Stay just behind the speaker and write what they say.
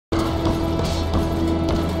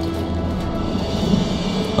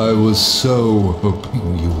I was so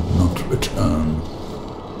hoping you would not return.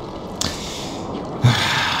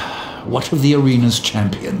 What of the arena's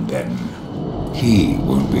champion, then? He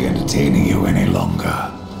won't be entertaining you any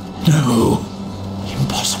longer. No,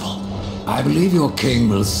 impossible. I believe your king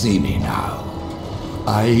will see me now.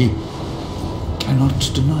 I cannot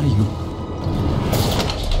deny you.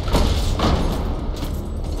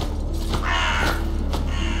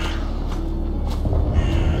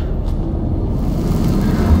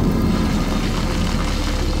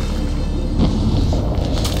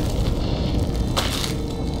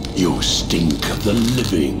 You stink of the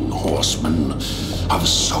living, horseman, of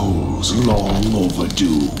souls long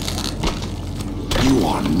overdue. You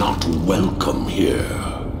are not welcome here.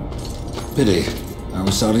 Pity. I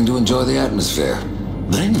was starting to enjoy the atmosphere.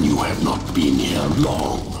 Then you have not been here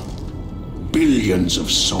long. Billions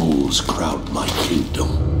of souls crowd my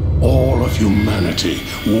kingdom. All of humanity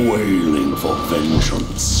wailing for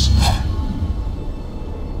vengeance.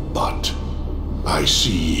 But I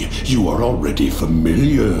see you are already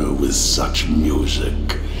familiar with such music.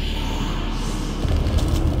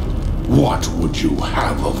 What would you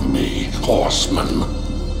have of me, horseman?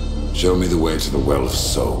 Show me the way to the Well of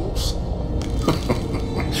Souls.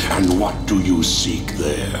 And what do you seek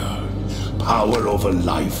there? Power over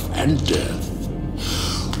life and death?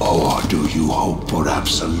 Or do you hope for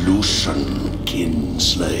absolution,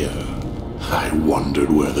 Kinslayer? I wondered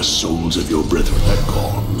where the souls of your brethren had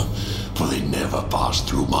gone, for they never passed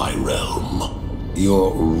through my realm.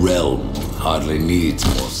 Your realm hardly needs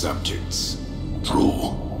more subjects.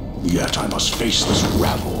 True. Yet I must face this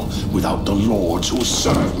rabble without the lords who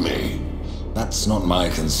serve me. That's not my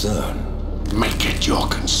concern. Make it your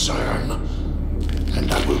concern,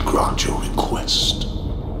 and I will grant your request.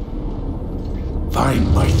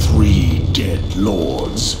 Find my 3 dead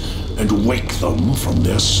lords, and wake them from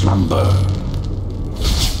their slumber.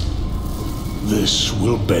 This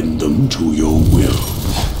will bend them to your will.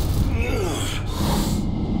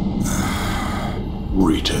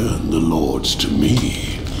 Return the lords to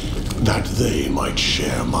me, that they might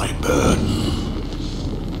share my burden.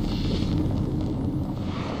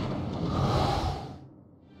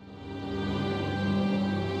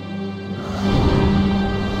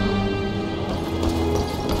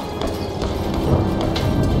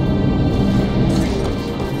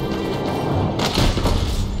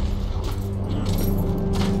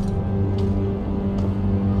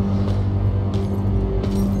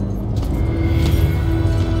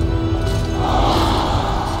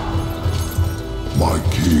 My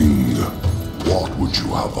king, what would you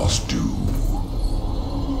have us do?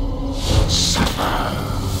 Suffer.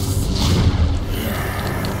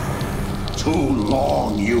 Too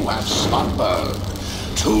long you have slumbered.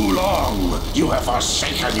 Too long you have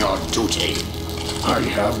forsaken your duty. I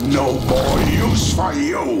have no more use for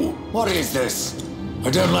you. What is this?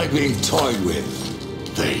 I don't like being toyed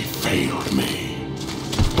with. They failed me,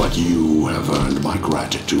 but you have earned my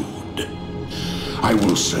gratitude. I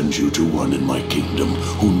will send you to one in my kingdom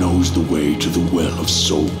who knows the way to the Well of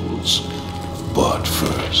Souls. But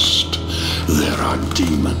first, there are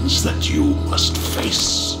demons that you must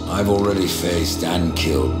face. I've already faced and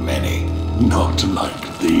killed many. Not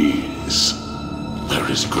like these. There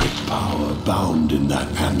is great power bound in that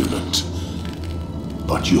amulet.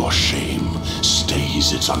 But your shame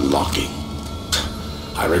stays its unlocking.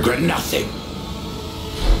 I regret nothing.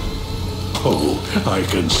 Oh, I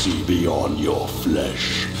can see beyond your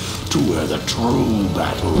flesh to where the true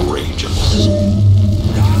battle rages.